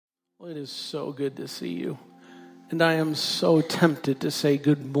Well, it is so good to see you. And I am so tempted to say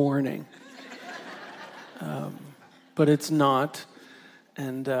good morning. But it's not.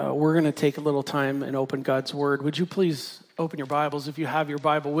 And we're going to take a little time and open God's Word. Would you please open your Bibles, if you have your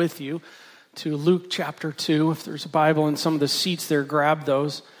Bible with you, to Luke chapter 2. If there's a Bible in some of the seats there, grab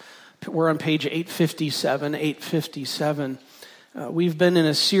those. We're on page 857. We've been in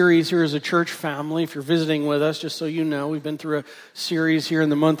a series here as a church family. If you're visiting with us, just so you know, we've been through a series here in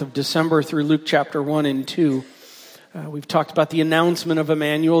the month of December through Luke chapter 1 and 2. We've talked about the announcement of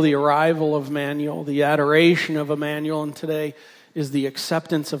Emmanuel, the arrival of Emmanuel, the adoration of Emmanuel, and today is the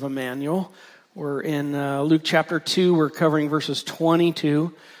acceptance of Emmanuel. We're in Luke chapter 2. We're covering verses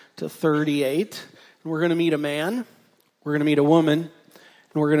 22 to 38. And we're going to meet a man, we're going to meet a woman, and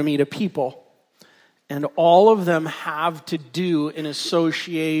we're going to meet a people. And all of them have to do in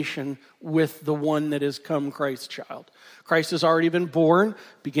association with the one that has come, Christ's child. Christ has already been born,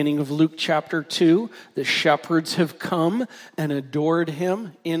 beginning of Luke chapter 2. The shepherds have come and adored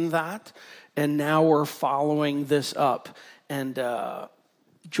him in that. And now we're following this up. And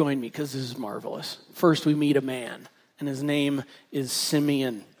join me, because this is marvelous. First, we meet a man, and his name is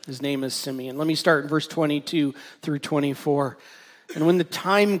Simeon. His name is Simeon. Let me start in verse 22 through 24. And when the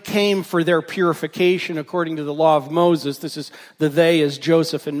time came for their purification according to the law of Moses, this is the they as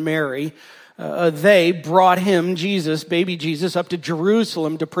Joseph and Mary, they brought him, Jesus, baby Jesus, up to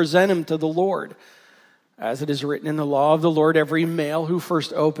Jerusalem to present him to the Lord. As it is written in the law of the Lord, every male who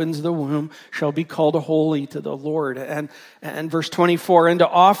first opens the womb shall be called holy to the Lord. And verse 24, and to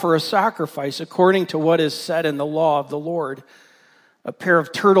offer a sacrifice according to what is said in the law of the Lord, a pair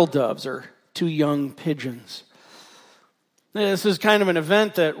of turtle doves or 2 young pigeons. This is kind of an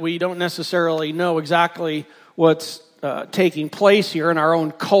event that we don't necessarily know exactly what's taking place here in our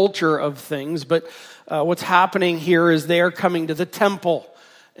own culture of things, but what's happening here is they are coming to the temple.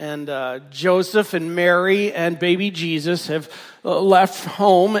 And Joseph and Mary and baby Jesus have left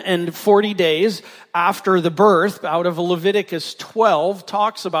home, and 40 days after the birth, out of Leviticus 12,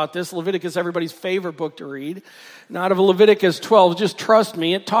 talks about this. Leviticus, everybody's favorite book to read. And out of Leviticus 12, just trust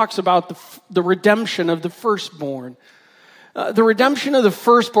me, it talks about the redemption of the firstborn. The redemption of the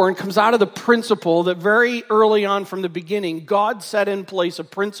firstborn comes out of the principle that very early on from the beginning, God set in place a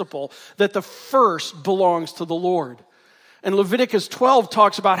principle that the first belongs to the Lord. And Leviticus 12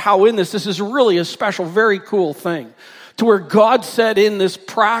 talks about how in this is really a special, very cool thing. To where God set in this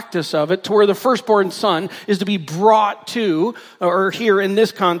practice of it, to where the firstborn son is to be brought to, or here in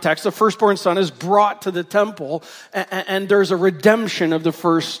this context, the firstborn son is brought to the temple, and there's a redemption of the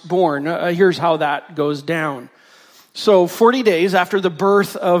firstborn. Here's how that goes down. So 40 days after the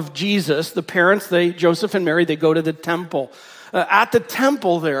birth of Jesus, the parents, Joseph and Mary, they go to the temple. At the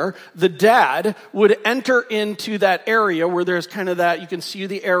temple there, the dad would enter into that area where there's kind of that, you can see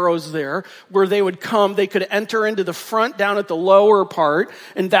the arrows there, where they would come, they could enter into the front down at the lower part,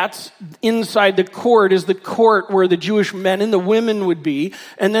 and that's inside the court is the court where the Jewish men and the women would be,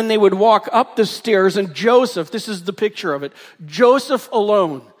 and then they would walk up the stairs, and Joseph, this is the picture of it, Joseph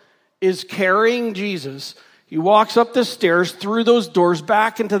alone is carrying Jesus. He walks up the stairs, through those doors,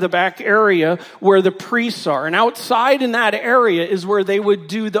 back into the back area where the priests are. And outside in that area is where they would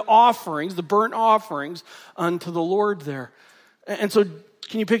do the offerings, the burnt offerings unto the Lord there. And so,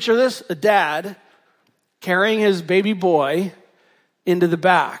 can you picture this? A dad carrying his baby boy into the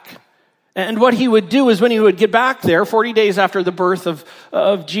back. And what he would do is when he would get back there, 40 days after the birth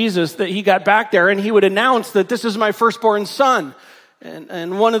of Jesus, that he got back there, and he would announce that this is my firstborn son.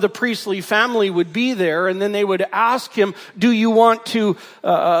 And one of the priestly family would be there, and then they would ask him, do you want to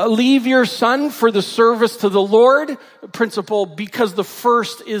leave your son for the service to the Lord? Principle, because the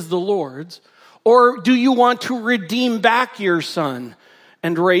first is the Lord's. Or do you want to redeem back your son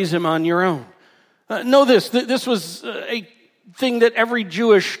and raise him on your own? Know this, this was a thing that every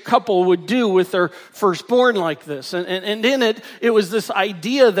Jewish couple would do with their firstborn like this. And in it, it was this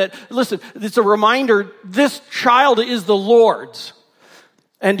idea that, listen, it's a reminder, this child is the Lord's.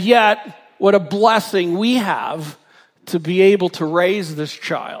 And yet, what a blessing we have to be able to raise this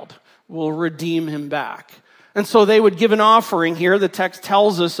child. We'll redeem him back. And so they would give an offering here. The text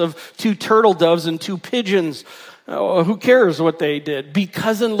tells us of 2 turtle doves and 2 pigeons. Who cares what they did?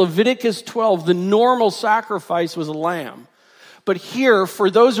 Because in Leviticus 12, the normal sacrifice was a lamb. But here,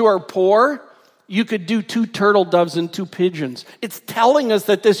 for those who are poor, you could do 2 turtle doves and 2 pigeons. It's telling us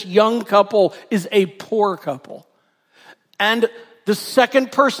that this young couple is a poor couple. And the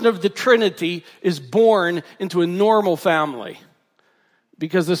second person of the Trinity is born into a normal family.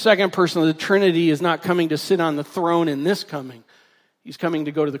 Because the second person of the Trinity is not coming to sit on the throne in this coming. He's coming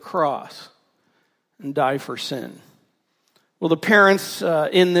to go to the cross and die for sin. Well, the parents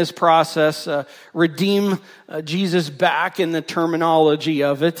in this process redeem Jesus back in the terminology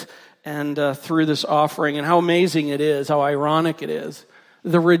of it and through this offering. And how amazing it is, how ironic it is.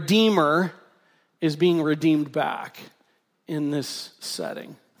 The Redeemer is being redeemed back in this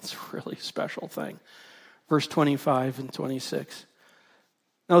setting. It's a really special thing. Verse 25 and 26.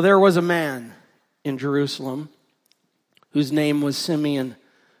 Now there was a man in Jerusalem whose name was Simeon.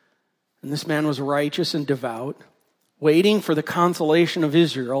 And this man was righteous and devout, waiting for the consolation of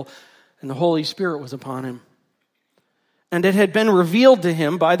Israel, and the Holy Spirit was upon him. And it had been revealed to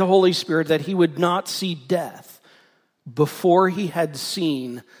him by the Holy Spirit that he would not see death before he had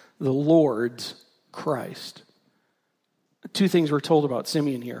seen the Lord's Christ. Two things we're told about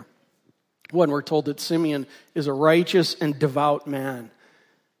Simeon here. One, we're told that Simeon is a righteous and devout man.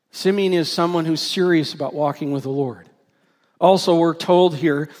 Simeon is someone who's serious about walking with the Lord. Also, we're told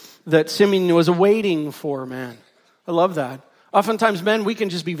here that Simeon was a waiting for man. I love that. Oftentimes, men, we can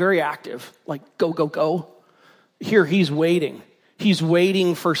just be very active, like go, go, go. Here, he's waiting. He's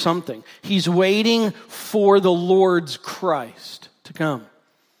waiting for something. He's waiting for the Lord's Christ to come.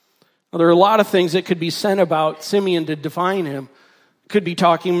 Now, there are a lot of things that could be said about Simeon to define him. Could be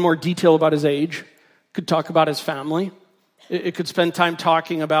talking in more detail about his age. Could talk about his family. It could spend time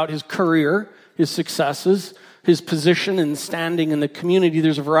talking about his career, his successes, his position and standing in the community.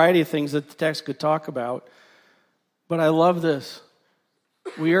 There's a variety of things that the text could talk about. But I love this.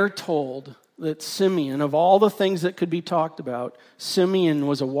 We are told that Simeon, of all the things that could be talked about, Simeon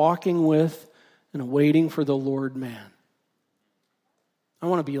was a walking with and a waiting for the Lord man. I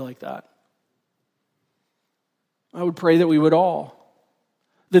want to be like that. I would pray that we would all.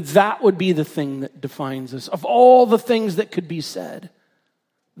 That would be the thing that defines us. Of all the things that could be said,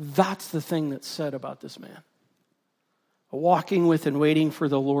 that's the thing that's said about this man. A walking with and waiting for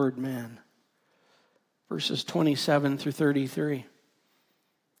the Lord man. Verses 27 through 33.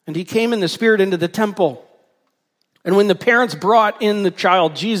 And he came in the Spirit into the temple. And when the parents brought in the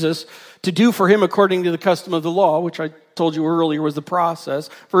child Jesus to do for him according to the custom of the law, which I told you earlier was the process,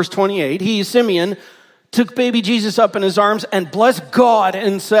 verse 28, he, Simeon, took baby Jesus up in his arms and blessed God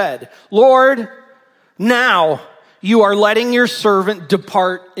and said, Lord, now you are letting your servant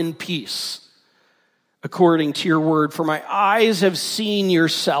depart in peace, according to your word, for my eyes have seen your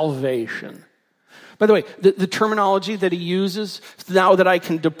salvation. By the way, the terminology that he uses, now that I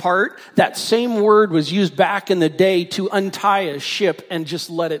can depart, that same word was used back in the day to untie a ship and just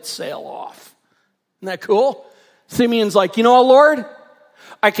let it sail off. Isn't that cool? Simeon's like, you know what, Lord?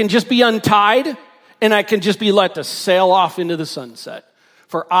 I can just be untied and I can just be let to sail off into the sunset.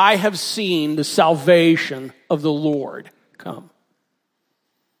 For I have seen the salvation of the Lord come.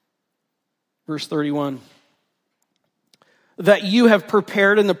 Verse 31. That you have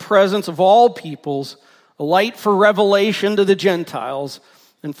prepared in the presence of all peoples a light for revelation to the Gentiles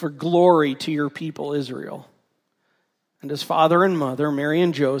and for glory to your people Israel. And his father and mother, Mary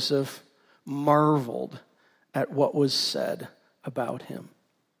and Joseph, marveled at what was said about him.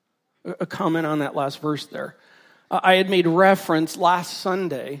 A comment on that last verse there. I had made reference last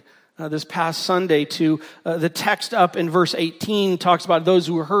Sunday, this past Sunday, to the text up in verse 18 talks about those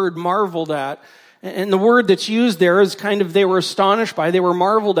who heard marveled at. And the word that's used there is kind of they were astonished by, they were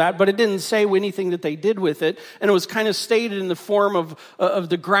marveled at, but it didn't say anything that they did with it. And it was kind of stated in the form of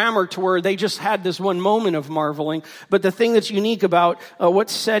the grammar to where they just had this one moment of marveling. But the thing that's unique about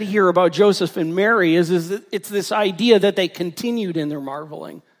what's said here about Joseph and Mary is that it's this idea that they continued in their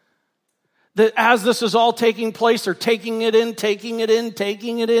marveling. That as this is all taking place, they're taking it in,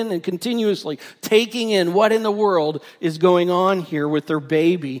 and continuously taking in what in the world is going on here with their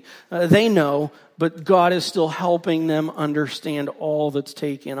baby. They know, but God is still helping them understand all that's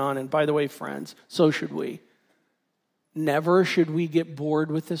taken on. And by the way, friends, so should we. Never should we get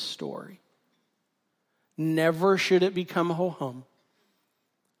bored with this story. Never should it become ho-hum.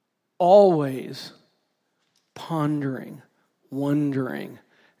 Always pondering, wondering,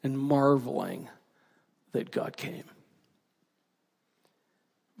 and marveling that God came.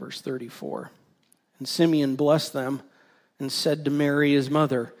 Verse 34. And Simeon blessed them and said to Mary, his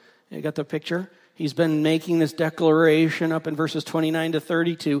mother. You got the picture? He's been making this declaration up in verses 29 to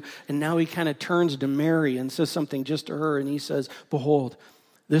 32, and now he kind of turns to Mary and says something just to her, and he says, behold,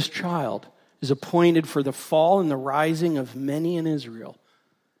 this child is appointed for the fall and the rising of many in Israel,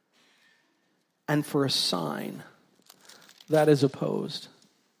 and for a sign that is opposed.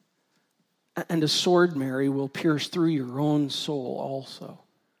 And a sword, Mary, will pierce through your own soul also,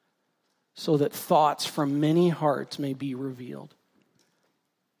 so that thoughts from many hearts may be revealed.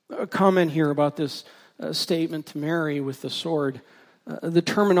 A comment here about this statement to Mary with the sword. the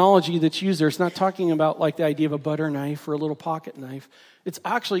terminology that's used there, it's not talking about like the idea of a butter knife or a little pocket knife. It's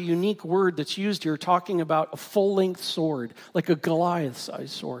actually a unique word that's used here, talking about a full-length sword, like a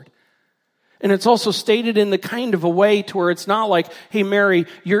Goliath-sized sword. And it's also stated in the kind of a way to where it's not like, hey, Mary,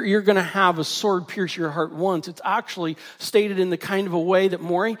 you're going to have a sword pierce your heart once. It's actually stated in the kind of a way that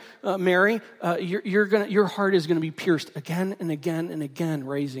Mary, your heart is going to be pierced again and again and again,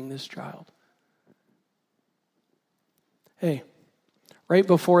 raising this child. Hey, right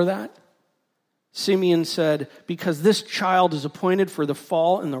before that, Simeon said, because this child is appointed for the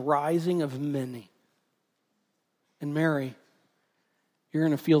fall and the rising of many. And Mary, you're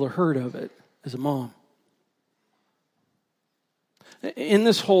going to feel the hurt of it as a mom. In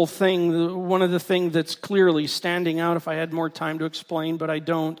this whole thing, one of the things that's clearly standing out, if I had more time to explain, but I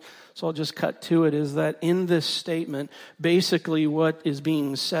don't, so I'll just cut to it, is that in this statement, basically what is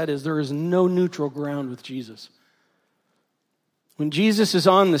being said is there is no neutral ground with Jesus. When Jesus is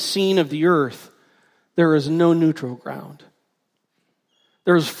on the scene of the earth, there is no neutral ground.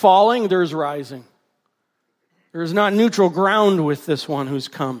 There's falling, there's rising. There is not neutral ground with this one who's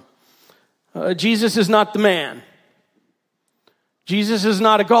come. Jesus is not the man. Jesus is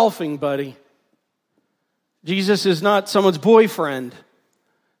not a golfing buddy. Jesus is not someone's boyfriend.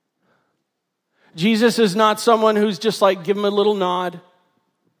 Jesus is not someone who's just like, give him a little nod,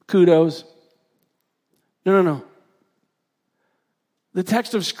 kudos. No. The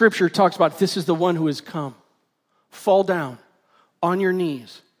text of Scripture talks about this is the one who has come. Fall down on your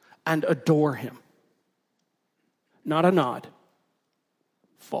knees and adore him. Not a nod.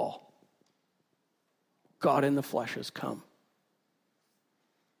 Fall. God in the flesh has come.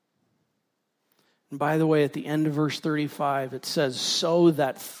 And by the way, at the end of verse 35, it says, so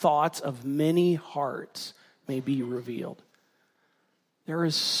that thoughts of many hearts may be revealed. There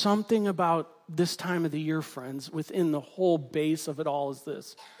is something about this time of the year, friends, within the whole base of it all is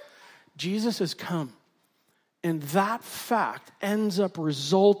this. Jesus has come, and that fact ends up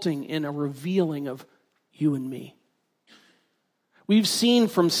resulting in a revealing of you and me. We've seen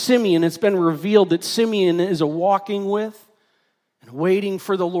from Simeon, it's been revealed that Simeon is a walking with and waiting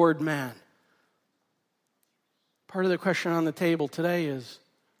for the Lord man. Part of the question on the table today is,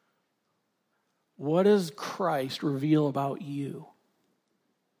 what does Christ reveal about you?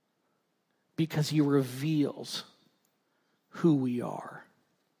 Because he reveals who we are.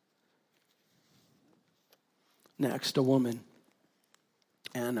 Next, a woman,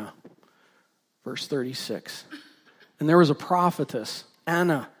 Anna, verse 36. And there was a prophetess,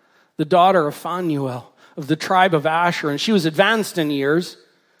 Anna, the daughter of Phanuel, of the tribe of Asher, and she was advanced in years.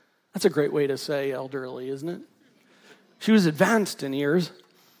 That's a great way to say elderly, isn't it? She was advanced in years,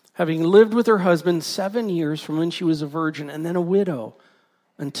 having lived with her husband 7 years from when she was a virgin, and then a widow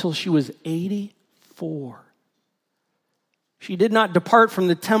until she was 84. She did not depart from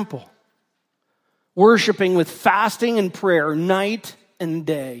the temple, worshiping with fasting and prayer night and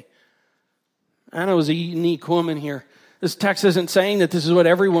day. Anna was a unique woman here. This text isn't saying that this is what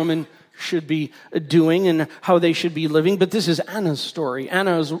every woman should be doing and how they should be living, but this is Anna's story.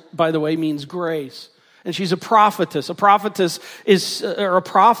 Anna, by the way, means grace. And she's a prophetess. A prophetess is, or a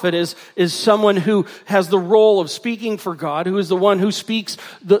prophet is someone who has the role of speaking for God, who is the one who speaks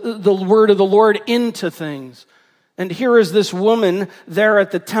the word of the Lord into things. And here is this woman there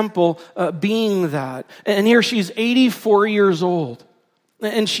at the temple being that. And here she's 84 years old.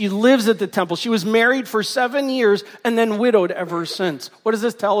 And she lives at the temple. She was married for 7 years and then widowed ever since. What does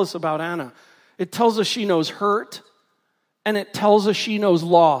this tell us about Anna? It tells us she knows hurt, and it tells us she knows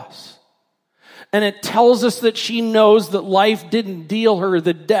loss. And it tells us that she knows that life didn't deal her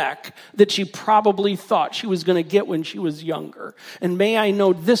the deck that she probably thought she was going to get when she was younger. And may I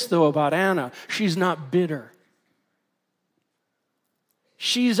note this, though, about Anna. She's not bitter.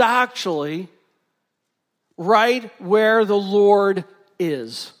 She's actually right where the Lord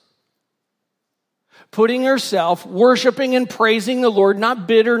is. Putting herself, worshiping and praising the Lord, not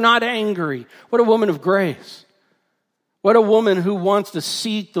bitter, not angry. What a woman of grace. What a woman who wants to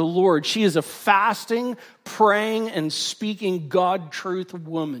seek the Lord. She is a fasting, praying, and speaking God truth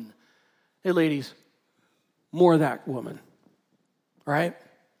woman. Hey, ladies, more of that woman. Right?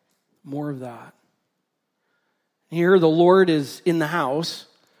 More of that. Here, the Lord is in the house,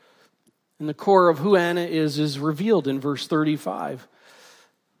 and the core of who Anna is revealed in verse 35.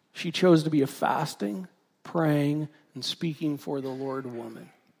 She chose to be a fasting, praying, and speaking for the Lord woman.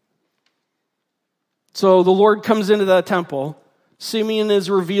 So the Lord comes into the temple. Simeon is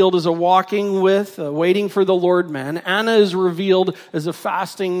revealed as a walking with, waiting for the Lord man. Anna is revealed as a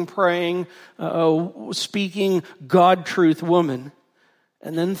fasting, praying, speaking God truth woman.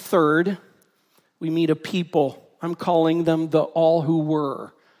 And then third, we meet a people I'm calling them the all who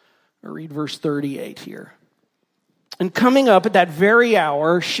were. I'll read verse 38 here. And coming up at that very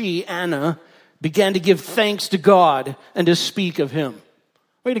hour, she, Anna, began to give thanks to God and to speak of him.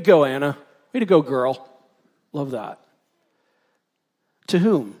 Way to go, Anna. Way to go, girl. Love that. To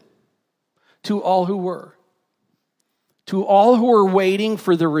whom? To all who were. To all who were waiting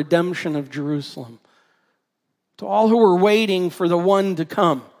for the redemption of Jerusalem. To all who were waiting for the one to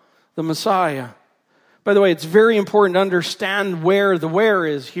come, the Messiah. By the way, it's very important to understand where the where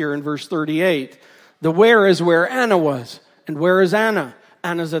is here in verse 38. The where is where Anna was. And where is Anna?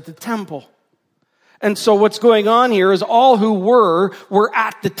 Anna's at the temple. And so what's going on here is all who were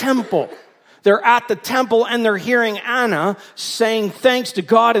at the temple. They're at the temple and they're hearing Anna saying thanks to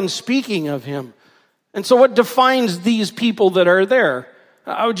God and speaking of him. And so what defines these people that are there?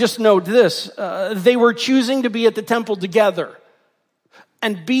 I would just note this. They were choosing to be at the temple together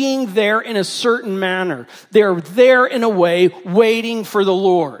and being there in a certain manner. They're there in a way waiting for the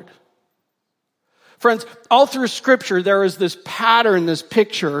Lord. Friends, all through Scripture, there is this pattern, this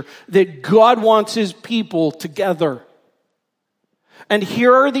picture that God wants his people together. And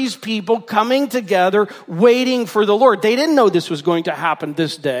here are these people coming together, waiting for the Lord. They didn't know this was going to happen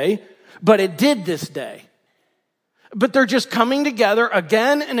this day, but it did this day. But they're just coming together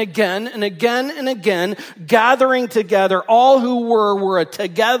again and again and again and again, gathering together. All who were a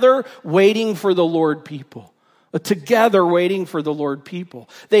together waiting for the Lord people. A together waiting for the Lord people.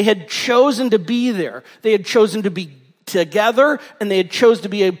 They had chosen to be there. They had chosen to be together, and they had chosen to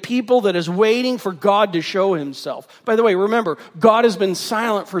be a people that is waiting for God to show himself. By the way, remember, God has been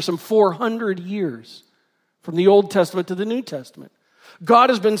silent for some 400 years, from the Old Testament to the New Testament. God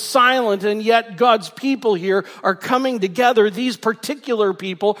has been silent, and yet God's people here are coming together. These particular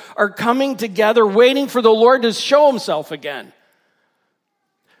people are coming together, waiting for the Lord to show himself again.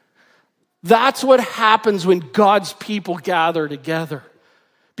 That's what happens when God's people gather together.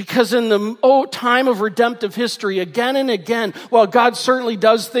 Because in the time of redemptive history, again and again, while God certainly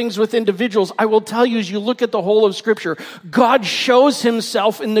does things with individuals, I will tell you as you look at the whole of Scripture, God shows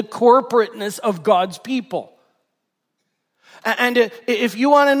himself in the corporateness of God's people. And if you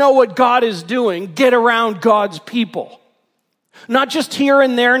want to know what God is doing, get around God's people. Not just here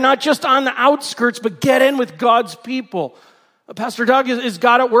and there, not just on the outskirts, but get in with God's people. Pastor Doug, is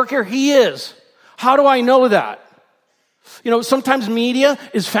God at work here? He is. How do I know that? You know, sometimes media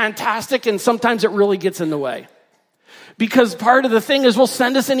is fantastic and sometimes it really gets in the way. Because part of the thing is we'll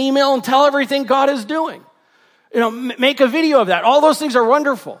send us an email and tell everything God is doing. You know, make a video of that. All those things are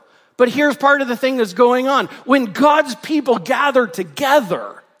wonderful. But here's part of the thing that's going on. When God's people gather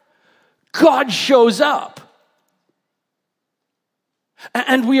together, God shows up.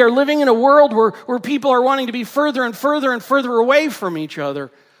 And we are living in a world where people are wanting to be further and further and further away from each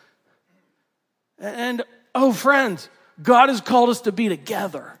other. And, oh, friends, God has called us to be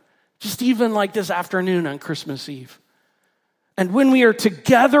together, just even like this afternoon on Christmas Eve. And when we are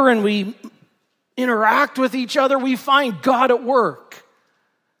together and we interact with each other, we find God at work.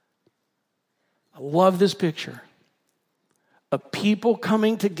 I love this picture of people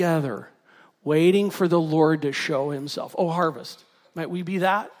coming together, waiting for the Lord to show himself. Oh, Harvest, might we be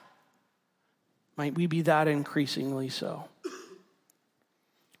that? Might we be that increasingly so?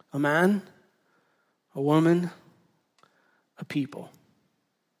 A man, a woman, a people.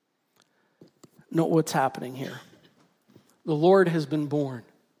 Note what's happening here. The Lord has been born.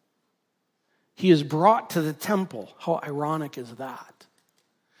 He is brought to the temple. How ironic is that?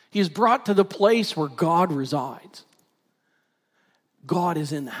 He is brought to the place where God resides. God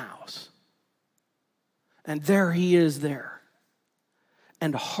is in the house. And there he is there.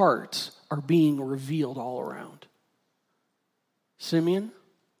 And hearts are being revealed all around. Simeon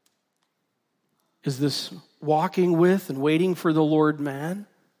is this walking with and waiting for the Lord man.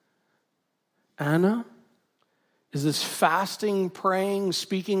 Anna is this fasting, praying,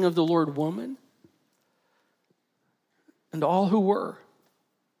 speaking of the Lord woman. And all who were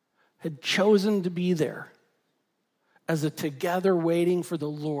had chosen to be there as a together waiting for the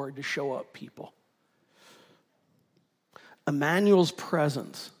Lord to show up people. Emmanuel's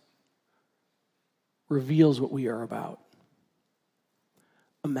presence reveals what we are about.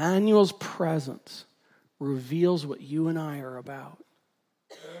 Emmanuel's presence reveals what you and I are about.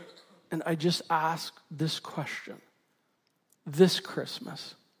 And I just ask this question this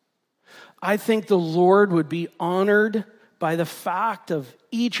Christmas. I think the Lord would be honored by the fact of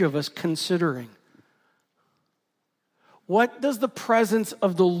each of us considering, what does the presence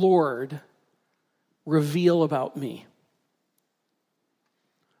of the Lord reveal about me?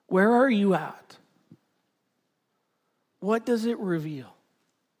 Where are you at? What does it reveal?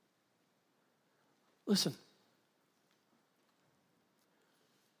 Listen,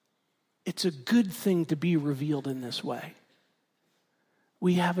 it's a good thing to be revealed in this way.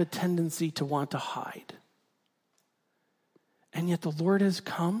 We have a tendency to want to hide. And yet the Lord has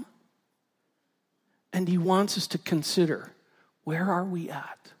come, and he wants us to consider, where are we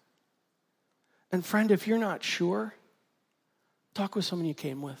at? And friend, if you're not sure, talk with someone you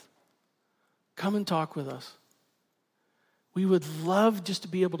came with. Come and talk with us. We would love just to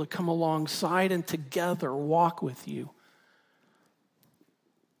be able to come alongside and together walk with you.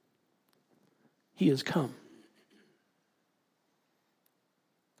 He has come.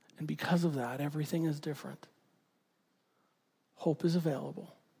 And because of that, everything is different. Hope is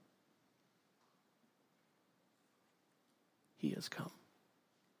available. He has come.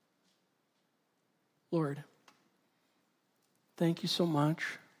 Lord, thank you so much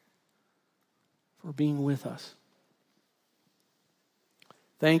for being with us.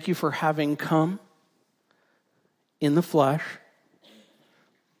 Thank you for having come in the flesh,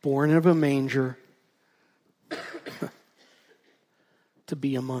 born of a manger, to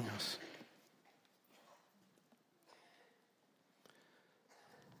be among us.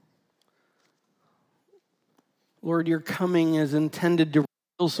 Lord, your coming is intended to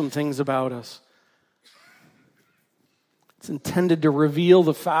reveal some things about us. It's intended to reveal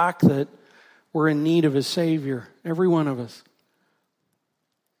the fact that we're in need of a Savior, every one of us.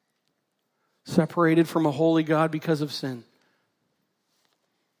 Separated from a holy God because of sin.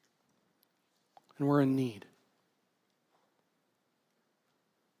 And we're in need.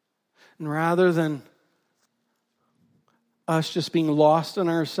 And rather than us just being lost in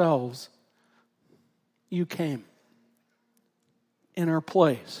ourselves, you came in our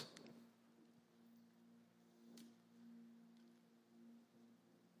place.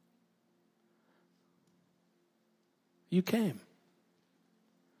 You came.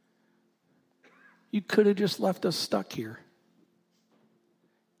 You could have just left us stuck here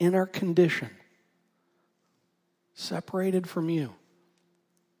in our condition, separated from you.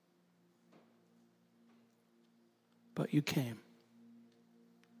 But you came.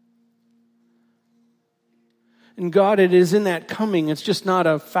 And God, it is in that coming. It's just not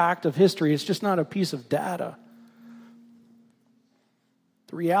a fact of history. It's just not a piece of data.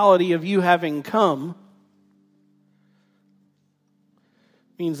 The reality of you having come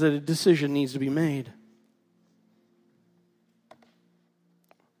means that a decision needs to be made.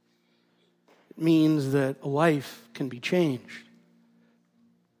 It means that a life can be changed.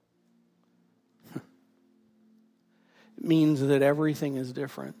 It means that everything is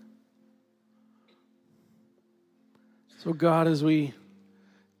different. So God, as we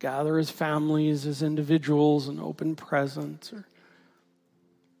gather as families, as individuals, and open presents, or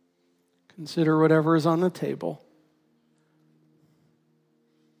consider whatever is on the table,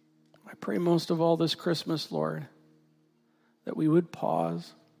 I pray most of all this Christmas, Lord, that we would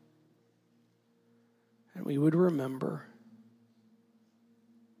pause and we would remember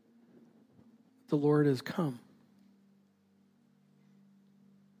the Lord has come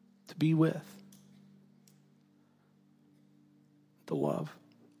to be with, to love,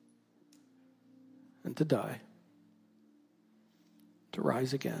 and to die, to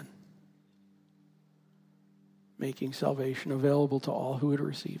rise again, making salvation available to all who would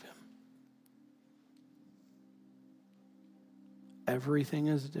receive him. Everything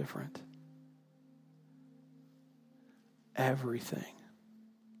is different. Everything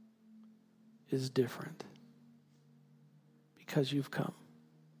is different because you've come.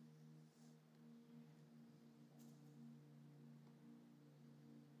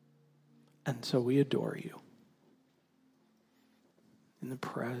 And so we adore you. In the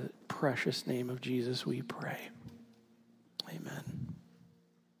precious name of Jesus we pray. Amen.